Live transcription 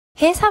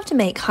Here's how to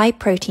make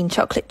high-protein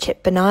chocolate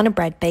chip banana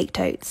bread baked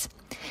oats.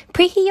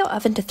 Preheat your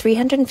oven to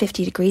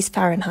 350 degrees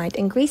Fahrenheit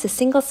and grease a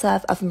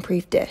single-serve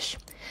oven-proof dish.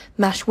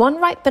 Mash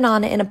one ripe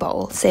banana in a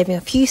bowl, saving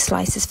a few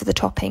slices for the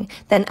topping,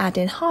 then add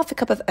in half a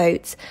cup of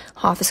oats,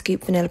 half a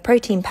scoop vanilla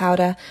protein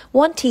powder,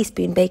 1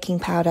 teaspoon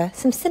baking powder,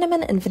 some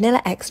cinnamon and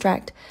vanilla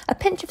extract, a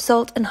pinch of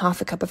salt and half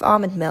a cup of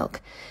almond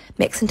milk.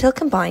 Mix until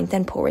combined,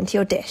 then pour into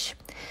your dish.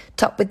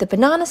 Top with the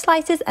banana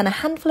slices and a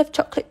handful of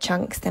chocolate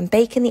chunks, then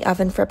bake in the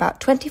oven for about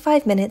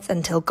 25 minutes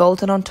until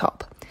golden on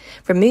top.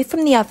 Remove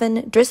from the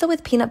oven, drizzle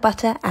with peanut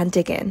butter and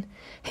dig in.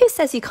 Who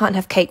says you can't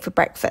have cake for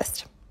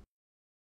breakfast?